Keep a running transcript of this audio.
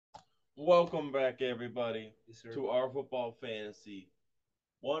Welcome back, everybody, Yes, sir. to our football fantasy.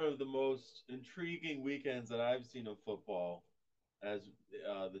 One of the most intriguing weekends that I've seen of football as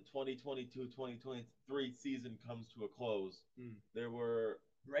the 2022-2023 season comes to a close. Hmm. There were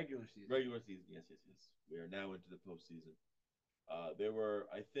Regular season, regular season, yes, yes, yes. We are now into the postseason. There were,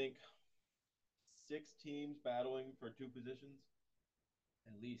 I think, 6 teams battling for 2 positions.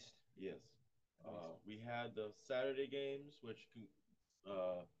 at least. Yes. At least. We had the Saturday games,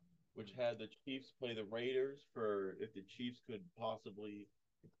 uh, which had the Chiefs play the Raiders for if the Chiefs could possibly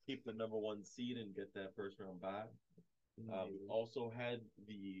keep the number one seed and get that first round bye. We Maybe. also had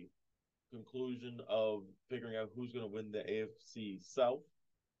the conclusion of figuring out who's going to win the AFC South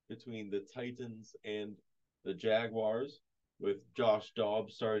between the Titans and the Jaguars, with Josh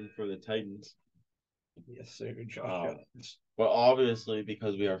Dobbs starting for the Titans. Yes, sir. Josh Um, Jacobs. but obviously,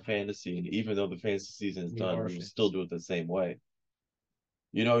 because we are fantasy, and even though the fantasy season is We done, are we will still fans. do it the same way.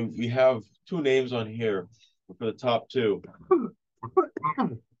 We have two names on here for the top two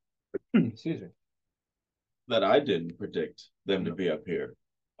Excuse me. that I didn't predict them to be up here.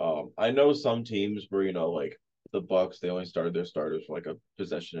 I know some teams where like the Bucks, they only started their starters for like a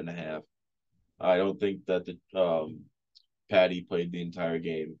possession and a half. I don't think that the Patty played the entire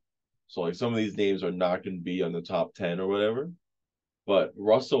game, so like some of these names are not going to be on the top 10 or whatever. But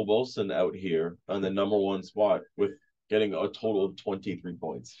Russell Wilson out here on the number one spot with getting a total of 23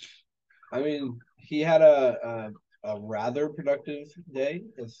 points. I mean, he had a rather productive day.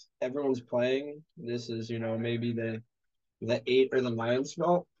 If everyone's playing, this is maybe the eight or the nine's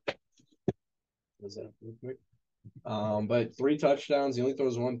fault. Was that real quick? But 3 touchdowns. He only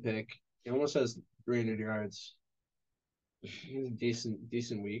throws one pick. He almost has 300 yards. He's a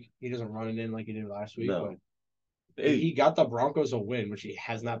decent week. He doesn't run it in like he did last week, but No, he they got the Broncos a win, which he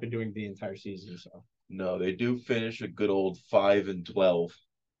has not been doing the entire season. So no, they do finish a good old 5-12.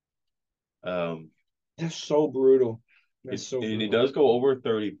 Um, that's so brutal. That's so and he brutal. does go over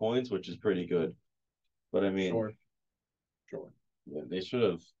 30 points, which is pretty good. But I mean, Sure, sure. yeah, they should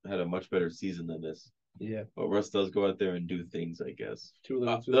have had a much better season than this. Yeah, But Russ does go out there and do things, I guess. too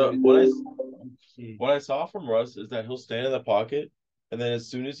little, too The late. what I saw from Russ is that he'll stand in the pocket, and then as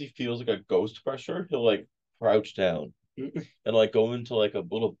soon as he feels like a ghost pressure, he'll like crouch down and like go into like a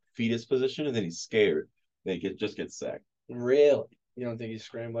little fetus position, and then he's scared. Then just gets sacked. Really? You don't think he's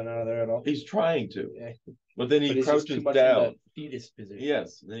scrambling out of there at all? He's trying to, Yeah, but then but he he's just too crouches much in down. the fetus position.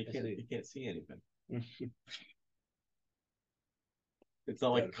 Yes, and then I he see. can't see anything. It's not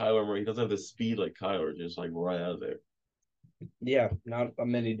Yeah, like Kyler Murray. He doesn't have the speed like Kyler, just like run out of there. yeah. Not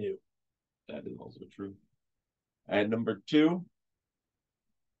many do. That is also true. At number two,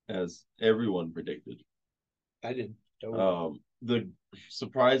 as everyone predicted, I did. Totally. the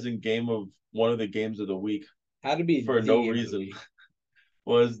surprising game of one of the games of the week Had to be for the no game of the reason week.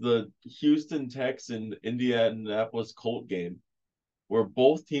 was the Houston Texan Indianapolis Colt game, where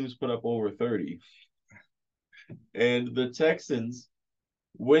both teams put up over 30, and the Texans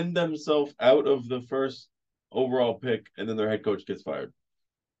win themselves out of the first overall pick, and then their head coach gets fired.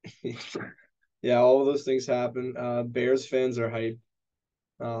 Yeah, all of those things happen. Bears fans are hyped.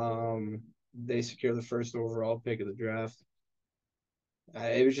 They secure the first overall pick of the draft.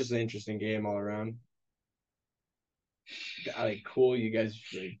 It was just an interesting game all around. Like, cool, you guys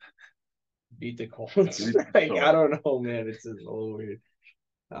like beat the Colts. Like, I So don't know, man. It's a little weird.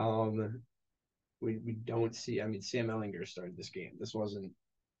 Um, we don't see. I mean, Sam Ellinger started this game. This wasn't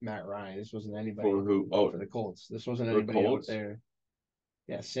Matt Ryan. This wasn't for anybody who? Oh, for the Colts. This wasn't the anybody out Colts. there.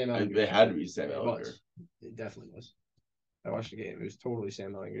 Yeah, Sam And Ellinger they had to started. be Sam It Ellinger. was. It definitely was. I watched the game. It was totally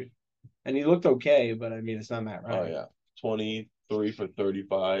Sam Ellinger, and he looked okay. But I mean, it's not Matt Oh Ryan. yeah, 23 for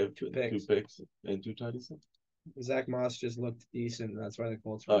 35 Two with two picks. picks and two touchdowns. Zach Moss just looked decent. And that's why the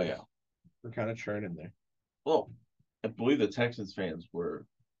Colts Oh yeah. were kind of churning there. Well, I believe the Texans fans were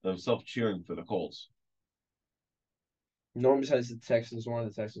themselves cheering for the Colts. No one besides the Texans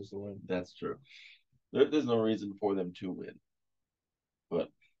wanted the Texans to win. That's true. There's no reason for them to win, but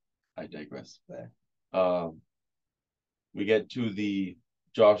I digress. Yeah. Um, we get to the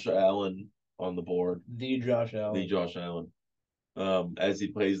Josh Allen on the board, The Josh the Allen. Josh Allen, as he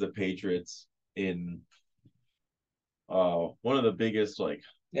plays the Patriots in one of the biggest like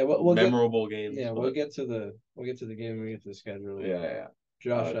Yeah, we'll get memorable games. yeah But we'll get to the game when we get to the schedule. yeah, yeah, yeah.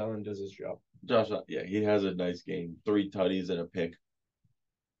 Josh Allen does his job. Yeah, he has a nice game. 3 tutties and a pick,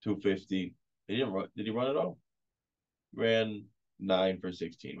 250. He didn't run. Did he run it all? Ran 9 for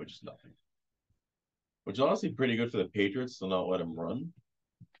 16, which is nothing. Which is honestly pretty good for the Patriots to not let him run.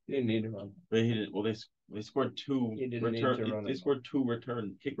 He didn't need to run. But he didn't. Well, they scored two He didn't need return. to run They at all. scored two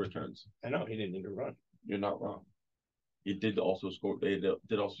return kick returns. I know he didn't need to run. You're not wrong. He did also score. They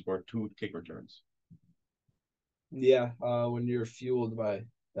did also score 2 kick returns. Yeah, when you're fueled by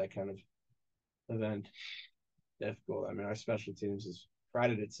that kind of event, difficult. I mean, our special teams has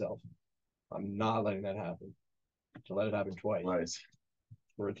prided itself on not letting that happen. To let it happen twice, Nice.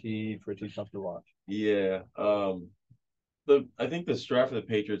 pretty tough to watch. Yeah. I think the strat for the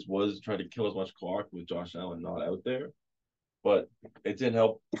Patriots was trying to kill as much clock with Josh Allen not out there, but it didn't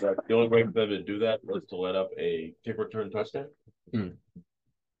help. That the only way for them to do that was to let up a kick return touchdown,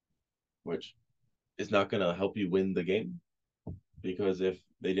 which is not going to help you win the game because if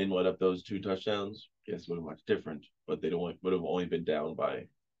they didn't let up those 2 touchdowns, guess would have much different. But they don't would have only been down by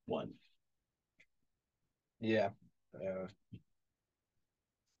 1. Yeah,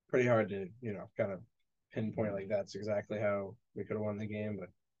 pretty hard to kind of pinpoint like that's exactly how we could have won the game, but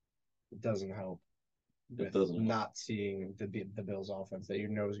it doesn't help It with doesn't. not seeing the Bills offense that is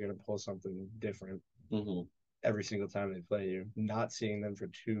going to pull something different Mm-hmm. every single time they play you. Not seeing them for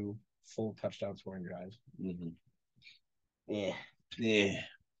 2 full touchdown scoring drives. Mm-hmm. Yeah. Yeah.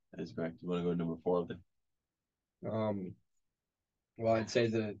 That's correct. You want to go to number 4 then? Well, I'd say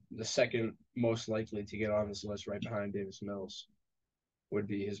the second most likely to get on this list, right behind Davis Mills, would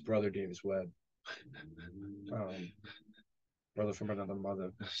be his brother Davis Webb. Brother from another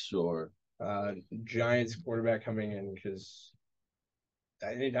mother. Sure. Giants quarterback coming in because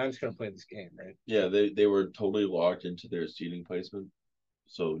I'm just gonna play this game, right? Yeah, they were totally locked into their seating placement,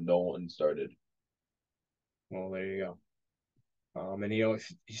 so no one started. Well, there you go. And he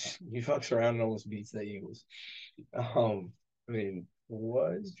fucks around and almost beats the Eagles. I mean,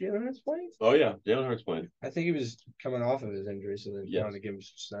 was Jalen Hurts playing? Oh yeah, Jalen Hurts playing. I think he was coming off of his injury, so they Yes. wanted to give him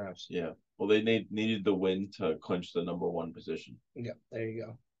some snaps. Yeah. Well, they needed the win to clinch the number 1 position. Yeah, there you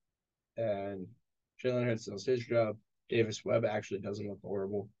go. And Jalen Hurts does his job. Davis Webb actually doesn't look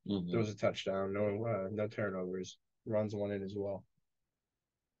horrible. Mm-hmm. Throws a touchdown, no turnovers, runs one in as well.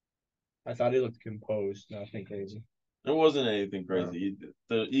 I thought he looked composed, nothing crazy. It wasn't anything crazy.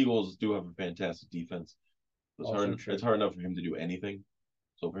 The Eagles do have a fantastic defense. It's hard enough for him to do anything.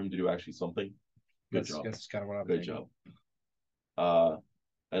 So for him to do actually something, good job. That's kind of what I'm Good thinking. job.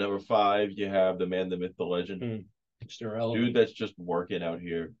 At number 5, you have the man, the myth, the legend. Dude that's just working out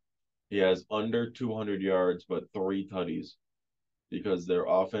here. He has under 200 yards, but 3 tutties because their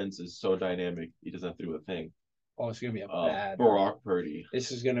offense is so dynamic. He doesn't have to do a thing. Oh, it's going to be a bad. Brock Purdy.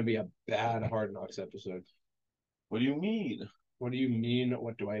 This is going to be a bad Hard Knocks episode. What do you mean? What do you mean?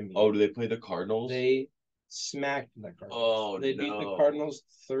 What do I mean? Oh, do they play the Cardinals? They smacked the Cardinals. Oh, they beat the Cardinals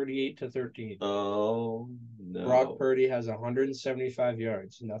 38-13. Oh, no. Brock Purdy has 175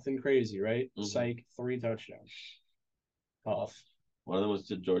 yards. Nothing crazy, right? Mm-hmm. Psych, 3 touchdowns. Tough. One of them was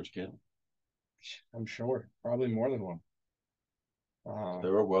to George Kittle. I'm sure. Probably more than one.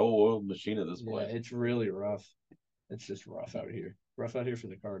 They're a well-oiled machine at this point. Yeah, it's really rough. It's just rough out here. Rough out here for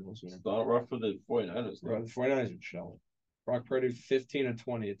the Cardinals, man. It's not rough for the 49ers. Though. The 49ers are chilling. Brock Purdy, 15 of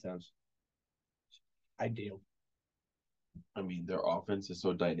 20 attempts. Ideal. I mean, their offense is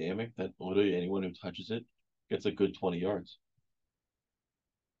so dynamic that literally anyone who touches it gets a good 20 yards.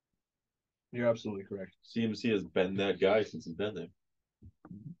 You're absolutely correct. CMC has been that guy since he's been there.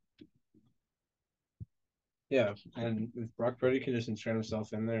 Yeah, and if Brock Purdy can just insert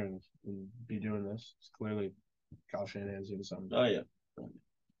himself in there and be doing this, it's clearly Kyle Shanahan's doing something. Oh, yeah.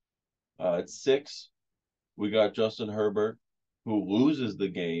 At 6, we got Justin Herbert, who loses the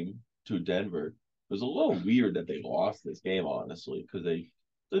game to Denver. It was a little weird that they lost this game, honestly, because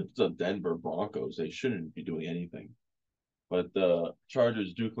it's the Denver Broncos. They shouldn't be doing anything. But the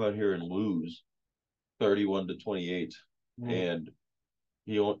Chargers do come out here and lose 31-28. And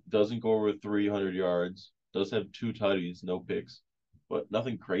he doesn't go over 300 yards, does have 2 tutties, no picks, but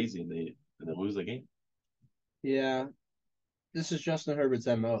nothing crazy, and they lose the game. Yeah. This is Justin Herbert's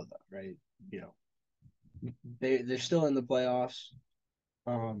MO, though, right? They're still in the playoffs.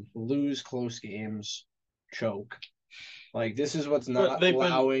 Lose close games, choke. Like, this is what's not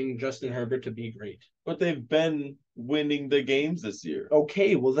allowing Justin Herbert to be great. But they've been winning the games this year.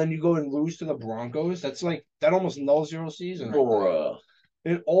 Okay, well then you go and lose to the Broncos. That almost nulls your season. Bruh.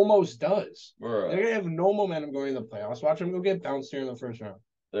 It almost does. Bruh. They're gonna have no momentum going to the playoffs. Watch them go get bounced here in the first round.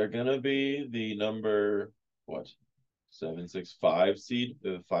 They're gonna be the number 7, 6, 5 seed.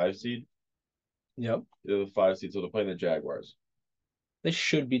 They're the 5 seed. Yep. They're the 5 seed, so they're playing the Jaguars. They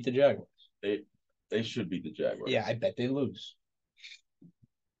should beat the Jaguars. They should beat the Jaguars. Yeah, I bet they lose.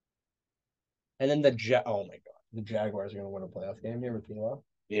 And then oh my god, the Jaguars are gonna win a playoff game here with T-Law.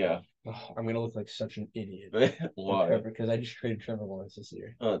 Yeah. Oh, I'm gonna look like such an idiot. Why? Because I just traded Trevor Lawrence this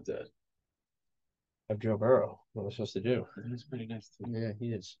year. Oh, dead. I have Joe Burrow. What am I supposed to do? He's pretty nice too. Yeah,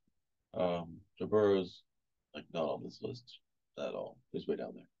 he is. Joe Burrow's Like not on this list at all. It's way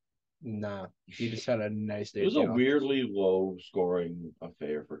down there. Nah, he just had a nice It day. was a weirdly low scoring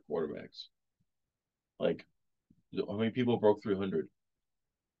affair for quarterbacks. Like, how many people broke 300?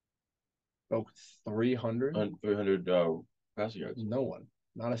 Broke 300. 300 passing yards. No one,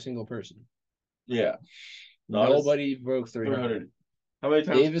 not a single person. Yeah, Nobody broke 300. How many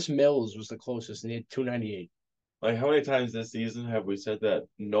times? Davis Mills was the closest, and he had 298. Like, how many times this season have we said that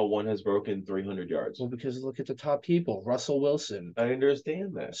no one has broken 300 yards? Well, because look at the top people: Russell Wilson, I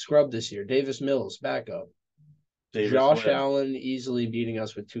understand that. scrub this year. Davis Mills, backup. Davis Josh Webb. Allen easily beating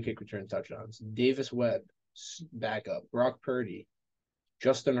us with 2 kick return touchdowns. Davis Webb, backup. Brock Purdy,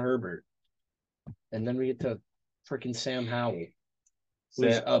 Justin Herbert, and then we get to freaking Sam Howell,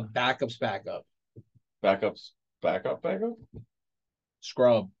 who's a backup's backup. Backup.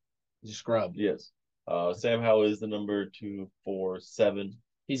 Scrub. He's a scrub. Yes. Sam Howell is the number 247.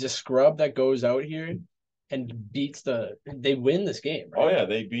 He's a scrub that goes out here and beats the. They win this game, right? Oh yeah,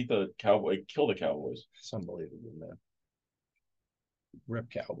 they beat the Cowboy, kill the Cowboys. It's unbelievable, man.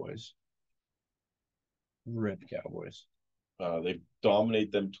 Rip Cowboys. Rip Cowboys. They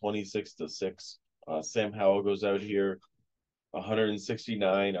dominate them 26-6. Sam Howell goes out here,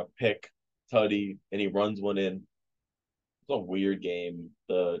 169, a pick, tutty, and he runs one in. It's a weird game.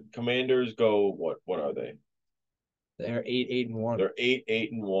 The Commanders go what are they? They're 8-1. They're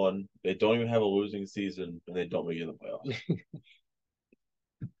 8-1. They don't even have a losing season, and they don't make it in the playoffs.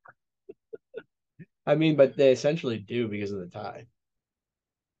 I mean, but they essentially do because of the tie.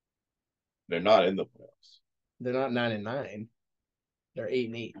 They're not in the playoffs. They're not 9-9. They're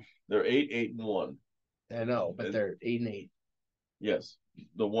 8-8. They're 8-1. I know, but they're 8-8. Yes,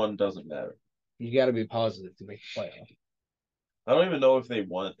 the one doesn't matter. You got to be positive to make the playoff. I don't even know if they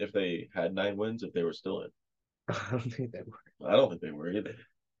won, if they had 9 wins, if they were still in. I don't think they were. I don't think they were either.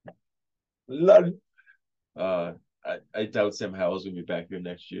 None. I doubt Sam Howell's gonna be back here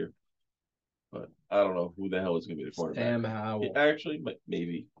next year, but I don't know who the hell is gonna be the quarterback. Sam Howell. Actually,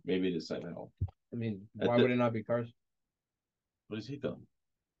 maybe it is Sam Howell. I mean, why would it not be Carson? What has he done?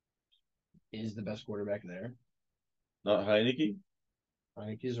 Is the best quarterback there. Not Heineke.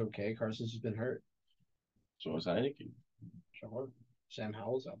 Heineke's okay. Carson's just been hurt. So is Heineke. Sure. Sam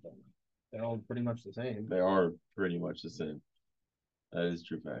Howell's out there. They're all pretty much the same. They are pretty much the same. That is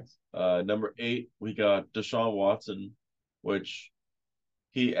true facts. Number 8, we got Deshaun Watson, which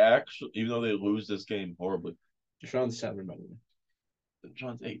he actually, even though they lose this game horribly. Deshaun's 7, by the way.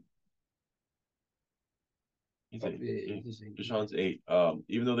 Deshaun's 8. He's 8. He's 8. Deshaun's 8.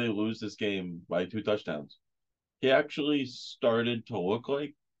 Even though they lose this game by 2 touchdowns, he actually started to look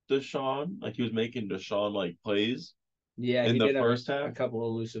like Deshaun, like he was making Deshaun like plays. Yeah, in he the did first a half. couple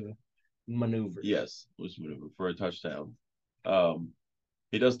of elusive maneuvers. Yes, elusive maneuver for a touchdown.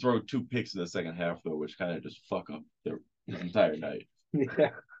 He does throw 2 picks in the second half though, which kind of just fuck up their entire night.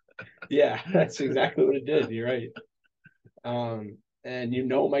 Yeah, that's exactly what it did. You're right. And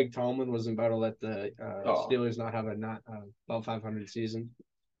Mike Tomlin wasn't about to let the Steelers not have a above 500 season.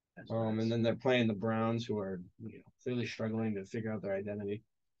 And then they're playing the Browns, who are clearly struggling to figure out their identity.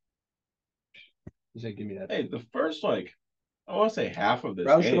 He said, "Give me that." Hey, the first I want to say half of this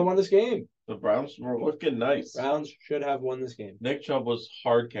Browns game, should have won this game. The Browns were looking nice. Browns should have won this game. Nick Chubb was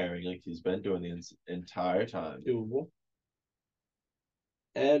hard carrying like he's been doing the entire time. Doable.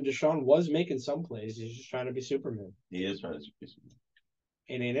 And Deshaun was making some plays. He's just trying to be Superman. He is trying to be Superman.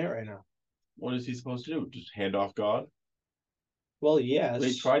 It ain't it right now. What is he supposed to do? Just hand off God? Well, yes.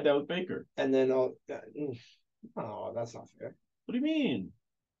 They tried that with Baker. And then, that's not fair. What do you mean?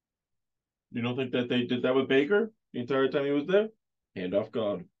 You don't think that they did that with Baker the entire time he was there? Hand off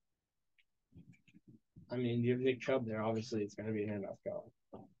God. I mean, you have Nick Chubb there. Obviously, it's going to be hand off God.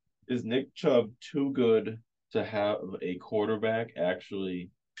 Is Nick Chubb too good to have a quarterback actually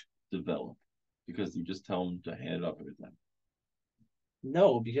develop? Because you just tell him to hand it off every time.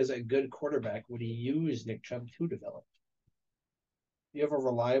 No, because a good quarterback would use Nick Chubb to develop. You have a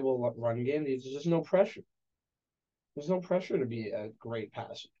reliable run game. There's just no pressure. There's no pressure to be a great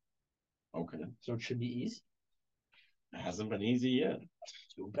passer. Okay. So it should be easy. It hasn't been easy yet.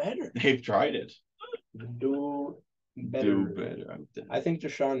 Do better. They've tried it. Do better. Do better. I think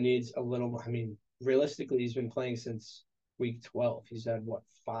Deshaun needs a little. I mean, realistically, he's been playing since week 12. He's had,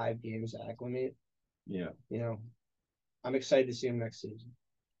 5 games to acclimate? Yeah. I'm excited to see him next season.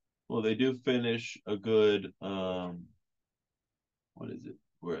 Well, they do finish a good, what is it?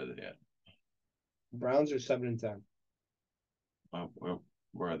 Where are they at? Browns are 7-10.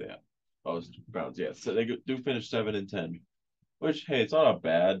 Where are they at? Oh, it's Browns, yeah. So they do finish 7-10, which, hey, it's not a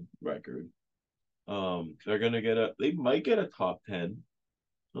bad record. They're gonna they might get a top 10.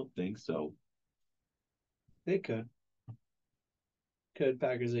 I don't think so. They could. Could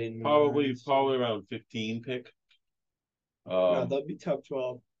Packers 8 and Probably 9. probably around 15 pick. No, Um, they'll be top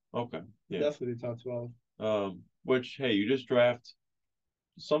 12. okay, yeah. Definitely top 12. Which hey, you just draft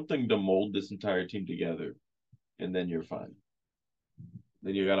something to mold this entire team together, and then you're fine.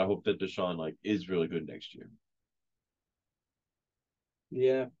 Then you gotta hope that Deshaun like is really good next year.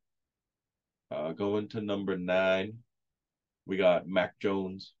 Yeah. Going to number 9, we got Mac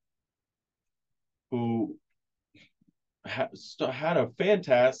Jones, who had a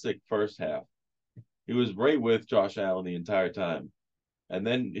fantastic first half. He was right with Josh Allen the entire time, and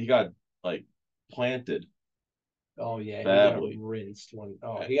then he got like planted Oh yeah, he got badly. rinsed one.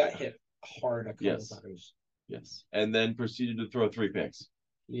 Oh, he got hit hard a couple Yes, times. yes, and then proceeded to throw 3 picks.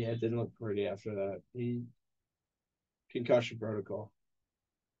 Yeah, it didn't look pretty after that. He concussion protocol.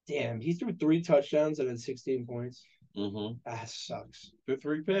 Damn, he threw 3 touchdowns and had 16 points. Mm-hmm. That sucks. Threw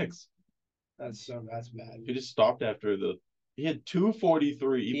 3 picks. That's bad. He just stopped after the. He had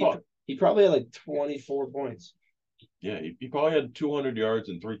 243. He probably had like 24 points. Yeah, he probably had 200 yards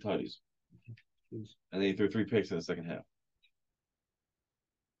and 3 tutties, Jeez. and then he threw 3 picks in the second half.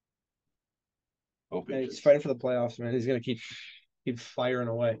 Oh, Yeah, he's fighting for the playoffs, man. He's gonna keep firing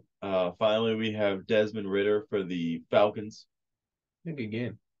away. Finally, we have Desmond Ritter for the Falcons. A good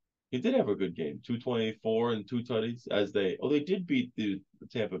game. He did have a good game, 224 and 2 tutties as they did beat the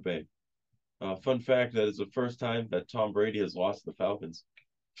Tampa Bay. Fun fact, that is the first time that Tom Brady has lost the Falcons.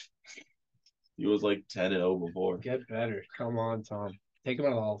 He was like 10-0 before. Get better. Come on, Tom. Take him out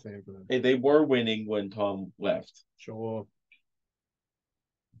of the Hall of Fame for them. Hey, they were winning when Tom left. Sure.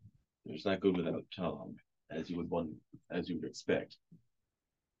 It's not good without Tom, as you would expect.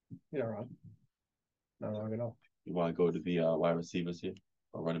 You're not wrong. Not wrong at all. You want to go to the wide receivers here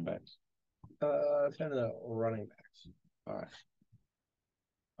or running backs? Kind of the running backs. All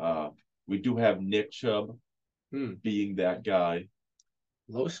right. We do have Nick Chubb being that guy.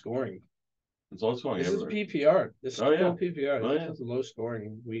 Low scoring. It's low scoring. This everywhere. is PPR. This is PPR. Oh, yeah. This is a low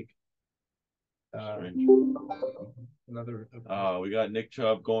scoring week. Another. We got Nick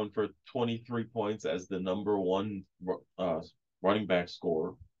Chubb going for 23 points as the number 1 running back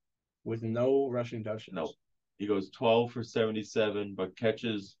scorer. With no rushing touchdowns. No. He goes 12 for 77, but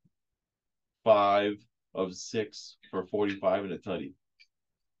catches 5 of 6 for 45 and a tutty.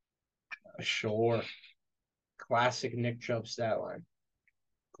 Sure. Classic Nick Chubb stat line.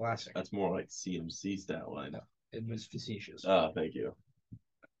 Classic. That's more like CMC stat line. It was facetious. Thank you.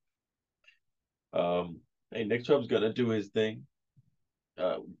 Hey, Nick Chubb's gonna do his thing.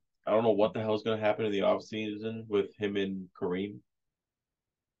 I don't know what the hell is gonna happen in the offseason with him and Kareem.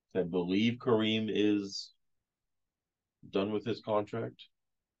 I believe Kareem is done with his contract.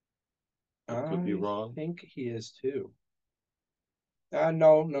 I could be wrong. I think he is too.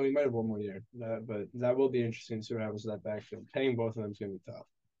 No, he might have 1 more year. But that will be interesting to see what happens to that backfield. Paying both of them is going to be tough.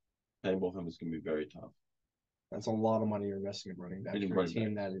 Paying both of them is going to be very tough. That's a lot of money you're investing in running back for a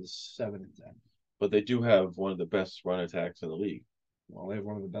team that is 7-10. But they do have one of the best run attacks in the league. Well, they have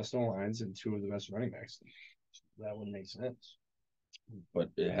one of the best O-lines and 2 of the best running backs. That would make sense. But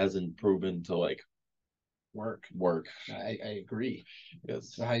it hasn't proven to like work. I agree.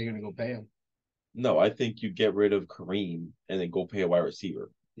 Yes. So how are you going to go pay him? No, I think you get rid of Kareem and then go pay a wide receiver.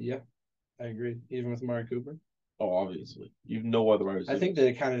 Yeah, I agree. Even with Amari Cooper? Oh, obviously. You know other wide receivers. I think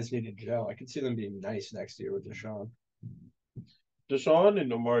they kind of just need to gel. I could see them being nice next year with Deshaun. Deshaun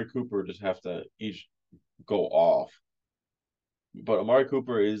and Amari Cooper just have to each go off. But Amari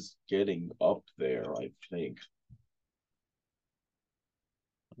Cooper is getting up there, I think.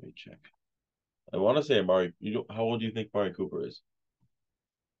 Let me check. I want to say Amari. How old do you think Amari Cooper is?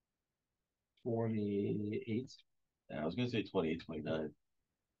 28. Yeah, I was going to say 28, 29.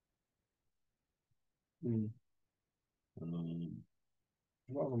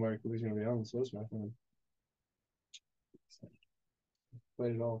 Well, Amari Cooper's going to be on the slow smack man.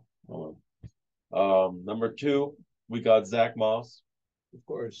 Played it all. Number 2, we got Zach Moss. Of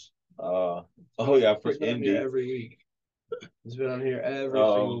course. For Indy. Every week. He's been on here every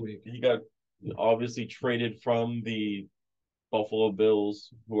single week. He got obviously traded from the Buffalo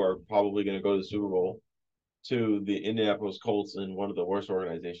Bills, who are probably going to go to the Super Bowl, to the Indianapolis Colts in one of the worst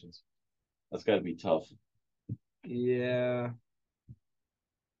organizations. That's got to be tough. Yeah.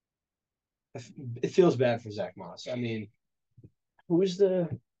 It feels bad for Zach Moss. I mean, who's the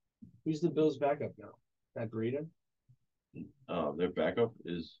Bills' backup now? Matt Breida? Their backup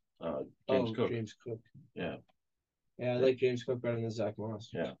is James Cook. James Cook. Yeah. Yeah, I like James Cook better than Zach Moss.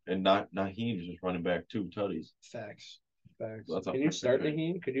 Yeah, and Naheem is just running back 2 tutties. Facts. Can you start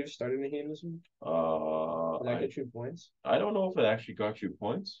Naheem? Could you have started Naheem this week? Did that get you points? I don't know if it actually got you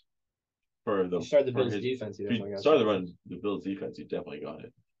points. for He started the for Bills his defense. He if definitely he got started to something. run the Bills defense, he definitely got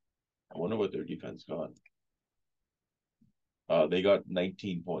it. I wonder what their defense got. They got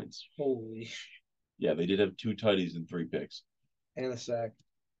 19 points. Holy Yeah, they did have 2 tutties and 3 picks. and a sack.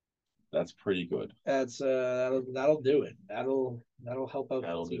 That's pretty good. That's that'll do it. That'll help out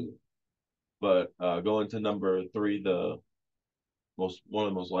That'll the do team. it. But going to number 3, the one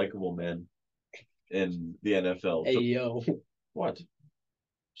of the most likable men in the NFL. Hey yo. What?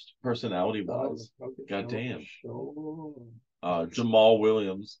 Just personality Oh, wise. okay, Goddamn. sure. Jamal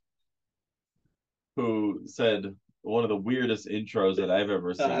Williams, who said one of the weirdest intros that I've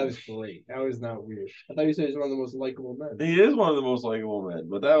ever That seen. was great. That was not weird. I thought you said he's one of the most likable men. He is one of the most likable men,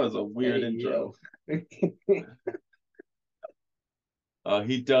 but that was a weird Hey intro. yo.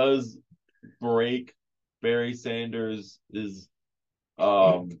 He does break Barry Sanders'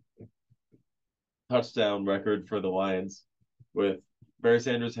 um, touchdown record for the Lions. With Barry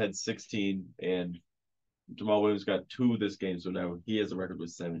Sanders had 16 and Jamal Williams got 2 this game, so now he has a record with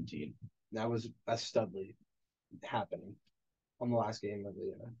 17. That was a Studley happening on the last game of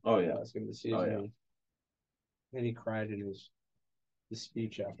the Oh yeah, last game of the season. oh yeah. And he cried in his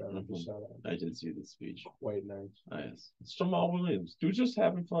speech after. I don't know if you saw that. I did see the speech. Quite nice. Nice. It's Jamal Williams. Dude, just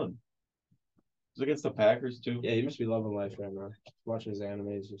having fun. It's against the Packers too. Yeah, he must be loving life right now. Watching his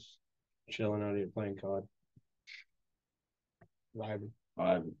animes, just chilling out here playing COD. Vibing.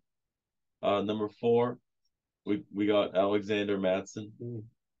 5. Number 4, we got Alexander Matson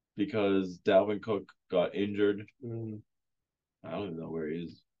because Dalvin Cook got injured. I don't even know where he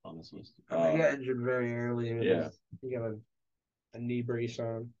is on this list. He got injured very early. Yeah. He got a knee brace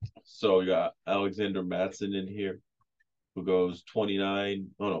on. So we got Alexander Matson in here, who goes 29.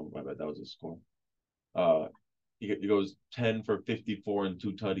 Oh no, my bad, that was his score. He goes 10 for 54 and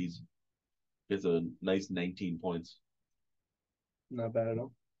 2 tutties. Gets a nice 19 points. Not bad at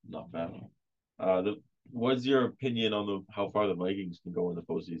all. Not bad. What's your opinion on how far the Vikings can go in the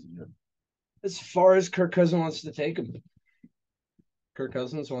postseason here? As far as Kirk Cousins wants to take him. Kirk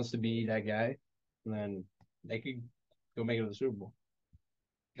Cousins wants to be that guy, and then they could go make it to the Super Bowl.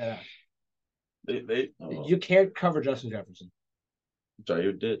 Yeah. You can't cover Justin Jefferson.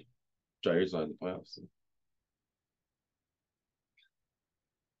 Jair did. Jair's not in the playoffs.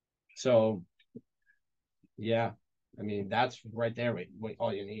 So, yeah, I mean that's right there.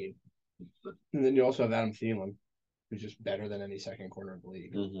 All you need. And then you also have Adam Thielen, who's just better than any second corner of the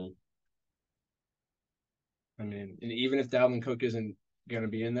league. Mm-hmm. I mean, and even if Dalvin Cook isn't going to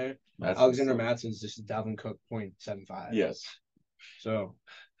be in there, Alexander Matson's just Dalvin Cook 0.75. Yes. So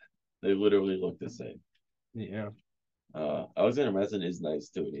they literally look the same. Yeah. Alexander Matson is nice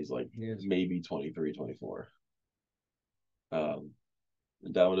too, and he's like maybe 23, 24.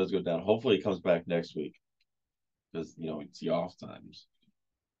 Dalvin does go down. Hopefully he comes back next week because it's the off times.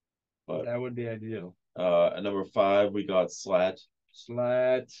 But that would be ideal. At number 5, we got Slat.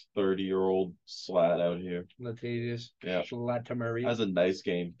 30-year-old Slat out here. Latavius. Yeah. Slatamari. Has a nice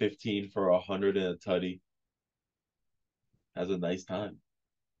game. 15 for 100 and a tutty. Has a nice time.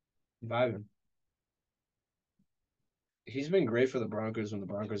 Vibing. He's been great for the Broncos when the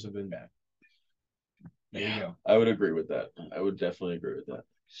Broncos have been bad. There you go. I would agree with that. I would definitely agree with that.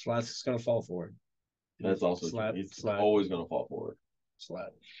 Slat's going to fall forward. That's also true. He's always going to fall forward. Slat.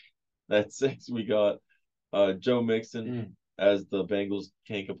 At 6, we got Joe Mixon as the Bengals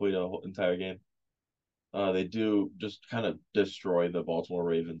can't complete an entire game. They do just kind of destroy the Baltimore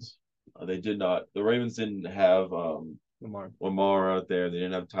Ravens. The Ravens didn't have Lamar out there. They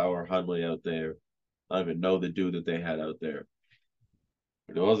didn't have Tyler Huntley out there. I don't even know the dude that they had out there.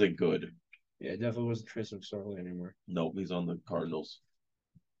 But it wasn't good. Yeah, it definitely wasn't Tristan McSorley anymore. Nope, he's on the Cardinals.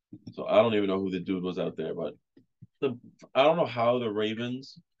 So I don't even know who the dude was out there, but I don't know how the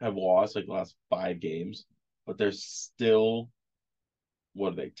Ravens have lost like the last 5 games, but they're still,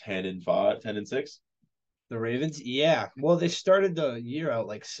 what are they, 10-5, 10-6? The Ravens, yeah. Well, they started the year out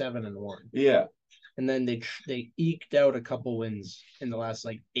like 7-1. Yeah, and then they eked out a couple wins in the last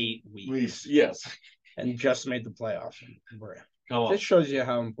like 8 weeks. Yes, and just made the playoffs. Come on. This shows you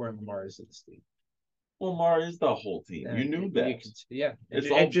how important Lamar is to this team. Well, Lamar is the whole team. You knew that.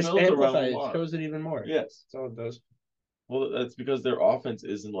 It just amplifies. It shows it even more. Yes, that's all it does. Well, that's because their offense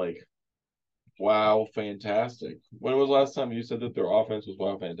isn't like, wow, fantastic. When was the last time you said that their offense was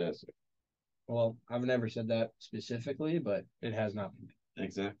wow, fantastic? Well, I've never said that specifically, but it has not been.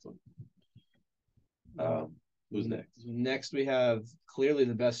 Exactly. Who's next? Next, we have clearly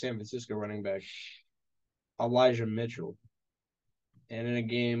the best San Francisco running back, Elijah Mitchell. And in a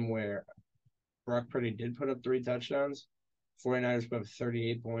game where Brock Purdy did put up 3 touchdowns, 49ers put up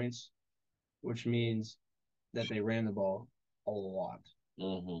 38 points, which means that they ran the ball a lot.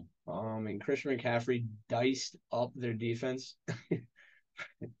 And Christian McCaffrey diced up their defense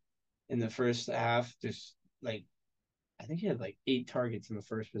in the first half. Just like I think he had like 8 targets in the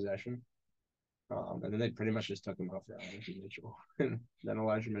first possession. And then they pretty much just took him out for Elijah Mitchell. And then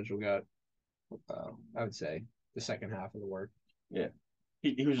Elijah Mitchell got, I would say, the second half of the work. Yeah.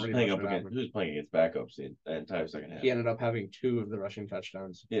 He was just Pretty playing much up what against happened. he was playing against backups the entire second half. He ended up having 2 of the rushing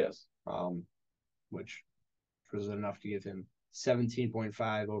touchdowns, Yes. which was enough to give him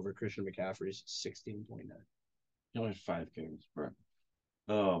 17.5 over Christian McCaffrey's 16.9. He only had 5 games, bro.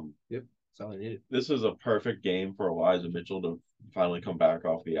 Yep, that's all he needed. This is a perfect game for Elijah Mitchell to finally come back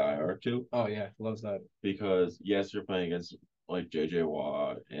off the IR too. Oh yeah, loves that. Because yes, you're playing against like JJ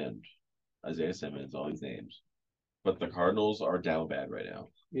Watt and Isaiah Simmons, all these names. But the Cardinals are down bad right now.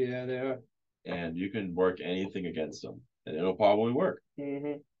 Yeah, they are. And you can work anything against them. And it'll probably work.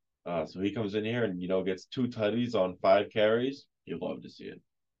 Mm-hmm. So he comes in here and gets 2 tutties on 5 carries. You'd love to see it.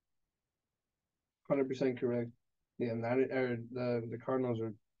 100% correct. Yeah, and the Cardinals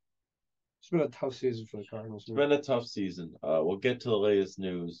are. It's been a tough season for the Cardinals. It's been a tough season. We'll get to the latest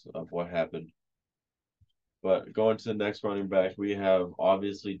news of what happened. But going to the next running back, we have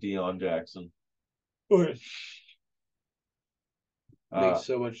obviously Deion Jackson. Makes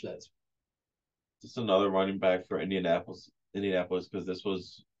so much sense. Just another running back for Indianapolis, because this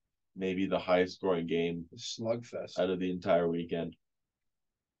was maybe the highest scoring game slugfest out of the entire weekend.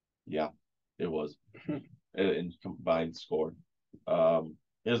 Yeah, it was in combined score.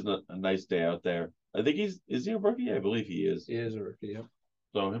 He has a nice day out there. I think is he a rookie? I believe he is. He is a rookie, yeah.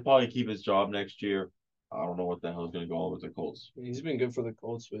 So he'll probably keep his job next year. I don't know what the hell is going to go on with the Colts. He's been good for the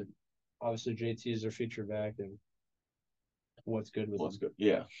Colts, but obviously JT is their feature back, and what's good with What's him. good?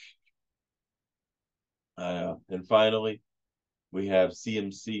 Yeah. And finally, we have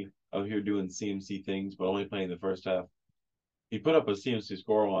CMC out here doing CMC things, but only playing the first half. He put up a CMC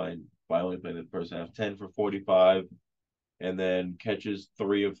score line by only playing the first half, 10 for 45, and then catches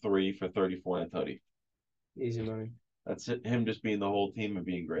 3 of 3 for 34 and a tutty. Easy money. That's it, him just being the whole team and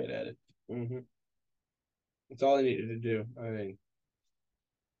being great at it. Mm-hmm. That's all he needed to do. I mean,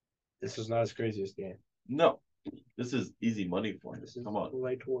 this was not his craziest game. No, this is easy money for him. This is Come on.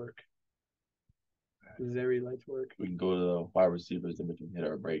 light work. Very light work. We can go to the wide receivers and we can hit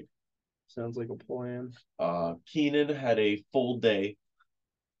our break. Sounds like a plan. Keenan had a full day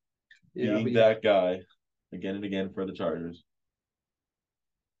being that guy again and again for the Chargers.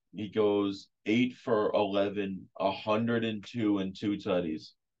 He goes 8 for 11, 102 and 2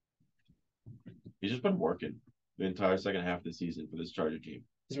 tutties. He's just been working the entire second half of the season for this Charger team.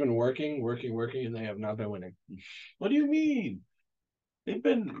 He's been working, and they have not been winning. What do you mean? They've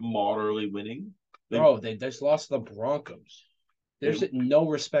been moderately winning. They just lost to the Broncos. There's no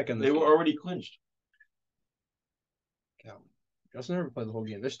respect in this. They were already clinched. Justin never played the whole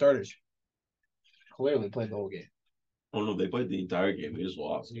game. Their starters clearly played the whole game. Oh no, they played the entire game. They just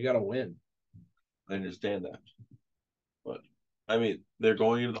lost. You got to win. I understand that, but I mean, they're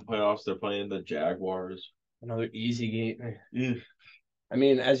going into the playoffs. They're playing the Jaguars. Another easy game. Yeah. I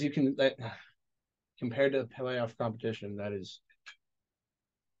mean, as you can compared to the playoff competition, that is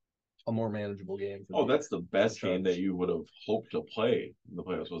a more manageable game. That's the best game that you would have hoped to play in the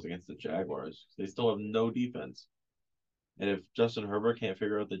playoffs was against the Jaguars. They still have no defense. And if Justin Herbert can't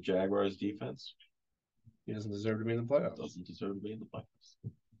figure out the Jaguars defense, he doesn't deserve to be in the playoffs. Doesn't deserve to be in the playoffs.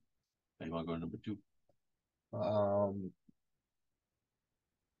 Now you want to go to number 2?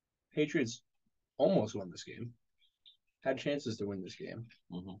 Patriots almost won this game. Had chances to win this game.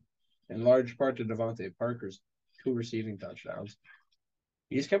 Mm-hmm. In large part to Devontae Parker's 2 receiving touchdowns.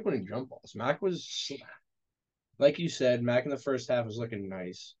 He just kept winning jump balls. Mac was, like you said, Mac in the first half was looking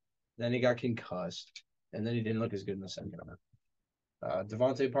nice. Then he got concussed, and then he didn't look as good in the second half.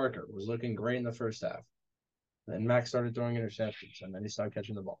 Devontae Parker was looking great in the first half. Then Mac started throwing interceptions, and then he started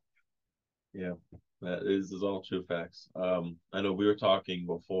catching the ball. Yeah, that is all true facts. I know we were talking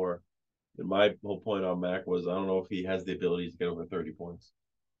before, and my whole point on Mac was I don't know if he has the ability to get over 30 points.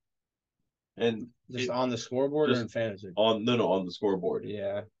 And just on the scoreboard or in fantasy? On the scoreboard.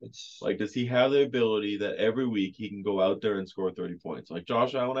 Yeah, it's like, does he have the ability that every week he can go out there and score 30 points? Like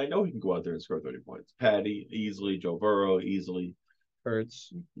Josh Allen, I know he can go out there and score 30 points. Patty easily, Joe Burrow easily,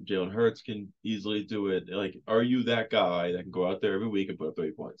 Hurts, Jalen Hurts can easily do it. Like, are you that guy that can go out there every week and put up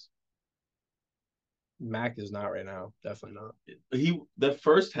 30 points? Mac is not right now. Definitely not. The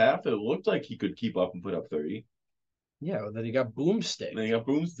first half, it looked like he could keep up and put up 30. Yeah, then he got boomstick.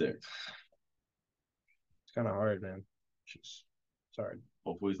 It's kind of hard, man. It's hard.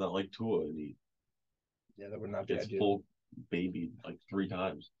 Hopefully he's not like Tua and he that would not gets full babied like 3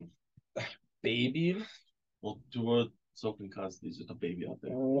 times. Babied? Well, Tua So concussed. He's just a baby out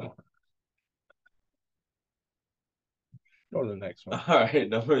there. Oh. Go to the next one. All right,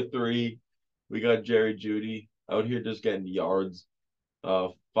 number 3, we got Jerry Judy out here just getting yards.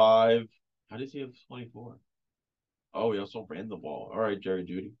 5. How does he have 24? Oh, he also ran the ball. All right, Jerry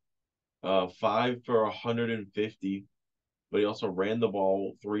Judy. 5 for 150, but he also ran the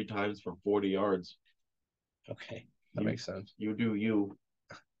ball 3 times for 40 yards. Okay, that makes sense. You do you.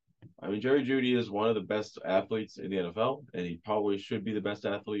 I mean, Jerry Judy is one of the best athletes in the NFL, and he probably should be the best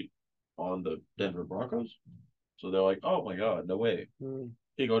athlete on the Denver Broncos. So they're like, oh my God, no way.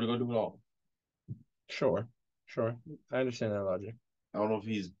 He go do it all. Sure. I understand that logic. I don't know if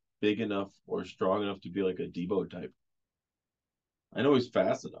he's big enough or strong enough to be like a Debo type. I know he's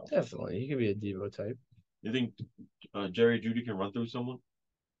fast enough. Definitely, he could be a Devo type. You think Jerry Judy can run through someone?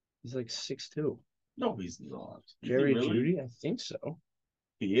 He's like 6'2". No, he's not. Jerry Judy, I think so.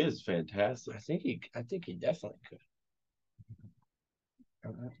 He is fantastic. I think he definitely could.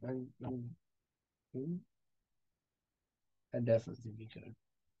 I definitely think he could.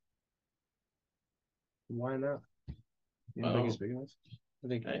 Why not? You don't think he's big enough? I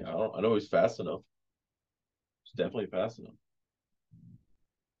think. Hey, I know he's fast enough. He's definitely fast enough.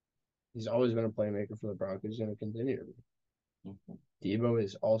 He's always been a playmaker for the Broncos. He's going to continue to be. Debo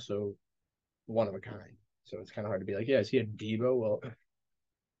is also one of a kind. So it's kind of hard to be like, yeah, is he a Debo? Well, a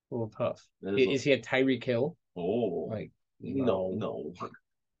little tough. Is he a Tyreek Hill? Oh, like no.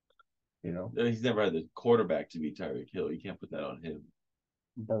 You know, he's never had the quarterback to be Tyreek Hill. You can't put that on him.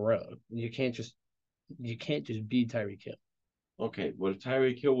 Bro, you can't just be Tyreek Hill. Okay, but if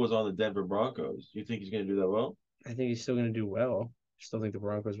Tyreek Hill was on the Denver Broncos, you think he's going to do that well? I think he's still going to do well. I still think the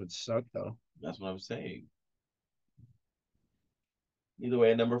Broncos would suck, though. That's what I'm saying. Either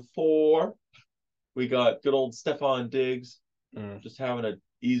way, at number 4, we got good old Stefon Diggs. Just having an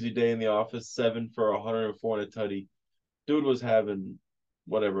easy day in the office. 7 for 104 and a tutty. Dude was having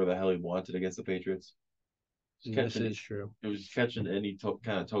whatever the hell he wanted against the Patriots. This is true. It was catching any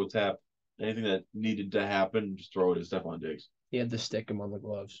kind of toe tap. Anything that needed to happen, just throw it at Stefon Diggs. He had to stick him on the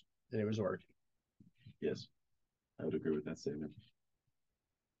gloves, and it was working. Yes, I would agree with that statement.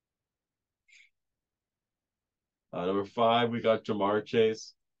 Number 5, we got Ja'Marr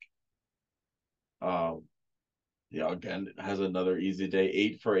Chase. Again, has another easy day.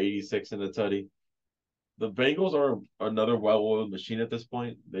 8 for 86 in a tutty. The Bengals are another well-oiled machine at this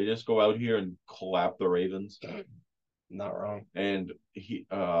point. They just go out here and clap the Ravens. Not wrong. And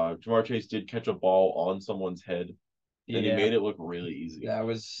Ja'Marr Chase did catch a ball on someone's head, and he made it look really easy. That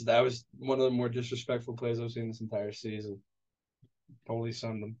was one of the more disrespectful plays I've seen this entire season. Totally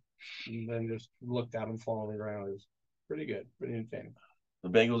sunned him, and then just looked at him fall on the ground. It was pretty good, pretty entertaining. The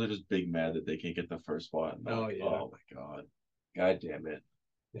Bengals are just big mad that they can't get the first spot. Oh yeah. Oh my God damn it.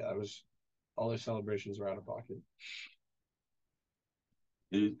 Yeah, it was. All their celebrations were out of pocket.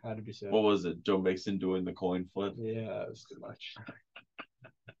 Dude, had to be said. What was it? Joe Mixon doing the coin flip? Yeah, it was too much.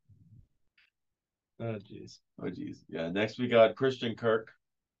 Oh jeez. Yeah. Next we got Christian Kirk.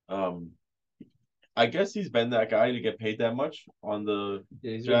 I guess he's been that guy to get paid that much on the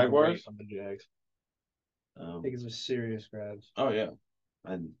Jaguars. On the Jags. I think it's a serious grabs. Oh yeah,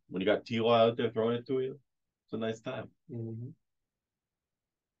 and when you got T.Y. out there throwing it to you, it's a nice time. Mm-hmm.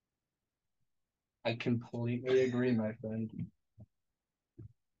 I completely agree, my friend.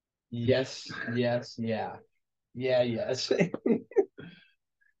 Yes, yes.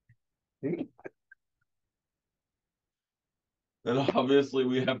 And obviously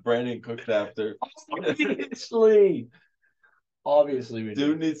we have Brandon Cooks after. Obviously we do.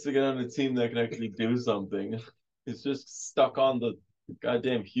 Dude needs to get on a team that can actually do something. He's just stuck on the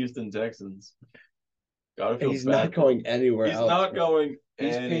goddamn Houston Texans. He's not going anywhere else. He's not going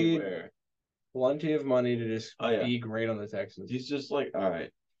He's anywhere. Paid plenty of money to just be great on the Texans. He's just like, all right.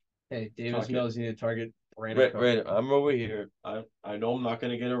 Hey, Davis knows he need to target Brandon Cooks. I'm over here. I know I'm not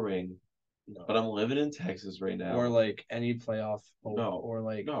going to get a ring. No. But I'm living in Texas right now. Or like any playoff hope, or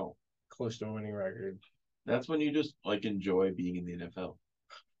like close to a winning record. That's when you just like enjoy being in the NFL.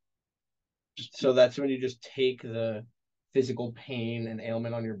 So that's when you just take the physical pain and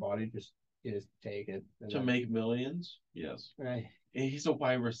ailment on your body, you just take it. To make millions? Yes. Right. He's a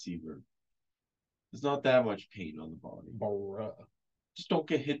wide receiver. There's not that much pain on the body. Bruh. Just don't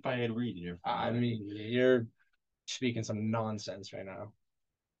get hit by Ed Reed in your I mean, you're speaking some nonsense right now.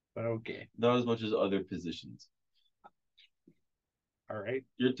 But okay. Not as much as other positions. All right.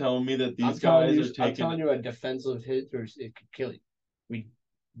 You're telling me that these guys are taking... I'm telling you a defensive hit, or it could kill you. We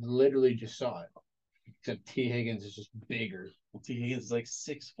literally just saw it. Except T. Higgins is just bigger. Well, T. Higgins is like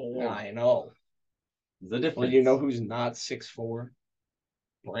 6'4". I know. The difference. Well, you know who's not 6'4"?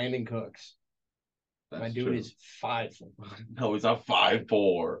 Brandon Cooks. My That's dude true. is 5'. No, he's not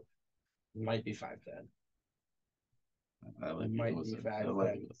 5'4". Might be 5'10". I like Might people be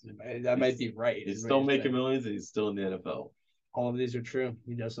listen. 5'10". That might be right. He's is what still you're making saying. millions, and he's still in the NFL. All of these are true.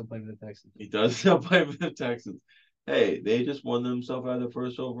 He does still play for the Texans. He does still play for the Texans. Hey, they just won themselves out of the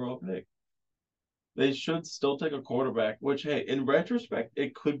first overall pick. They should still take a quarterback, which, hey, in retrospect,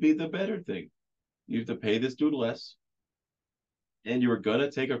 it could be the better thing. You have to pay this dude less, and you were going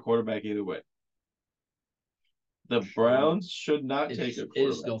to take a quarterback either way. The Browns should not take a quarterback. It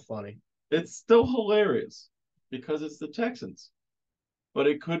is still funny. It's still hilarious because it's the Texans, but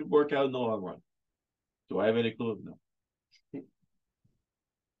it could work out in the long run. Do I have any clue?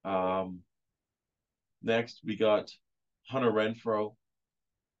 No. Next, we got Hunter Renfrow.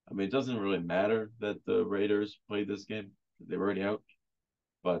 I mean, it doesn't really matter that the Raiders played this game. They were already out.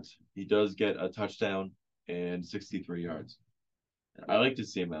 But he does get a touchdown and 63 yards. I like to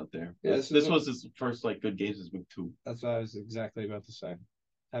see him out there. Yeah, this was his first good game since week 2. That's what I was exactly about to say.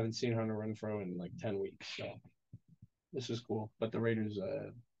 Haven't seen Hunter Renfrow in 10 weeks, so this is cool. But the Raiders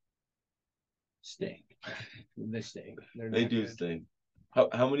stink. They stink. They do stink.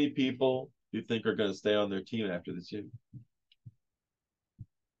 How many people do you think are going to stay on their team after this year?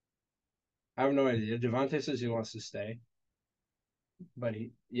 I have no idea. Devontae says he wants to stay. But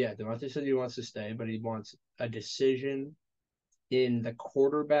Devontae said he wants to stay, but he wants a decision in the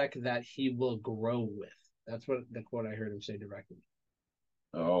quarterback that he will grow with. That's what the quote I heard him say directly.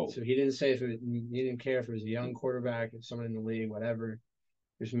 Oh. So he didn't say he didn't care if it was a young quarterback, if someone in the league, whatever.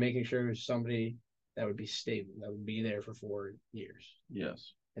 Just making sure it was somebody that would be stable, that would be there for 4 years.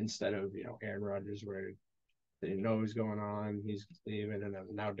 Yes. Instead of, Aaron Rodgers, where they didn't know what was going on, he's leaving, and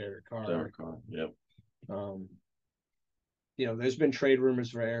now Derek Carr. Derek Carr, yep. There's been trade rumors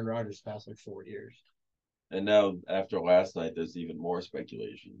for Aaron Rodgers past 4 years. And now, after last night, there's even more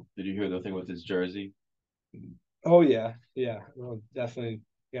speculation. Did you hear the thing with his jersey? Oh, yeah. Yeah. We'll definitely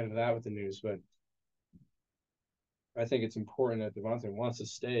get into that with the news, but I think it's important that Devontae wants to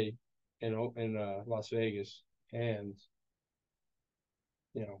stay in Las Vegas and,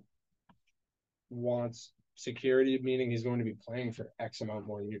 wants security, meaning he's going to be playing for X amount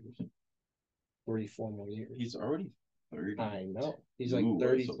more years. 34 more years. He's already 30. I know. He's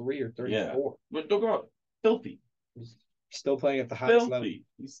 33 or 34. Yeah. But don't go out. Filthy. He's still playing at the highest level.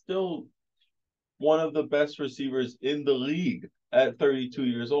 He's still one of the best receivers in the league at 32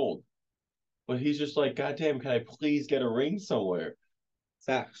 years old. But he's just like, God damn, can I please get a ring somewhere?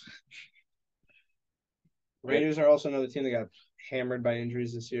 Facts. Raiders are also another team that got hammered by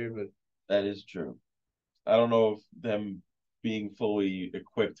injuries this year, but that is true. I don't know if them being fully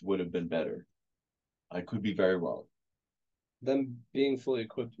equipped would have been better. I could be very wrong. Them being fully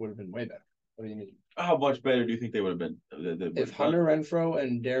equipped would have been way better. What do you mean? How much better do you think they would have been? If Hunter Renfrow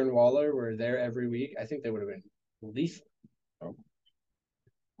and Darren Waller were there every week, I think they would have been lethal. Oh.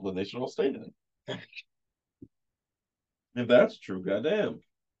 Well, then they should all stay then. If that's true, goddamn.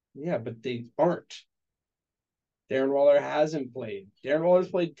 Yeah, but they aren't. Darren Waller hasn't played. Darren Waller's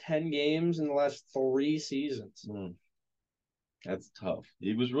played 10 games in the last 3 seasons. That's tough.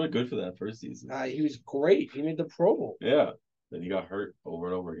 He was really good for that first season. He was great. He made the Pro Bowl. Yeah. Then he got hurt over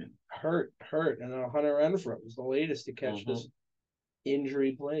and over again. Hurt. And then Hunter Renfrow was the latest to catch this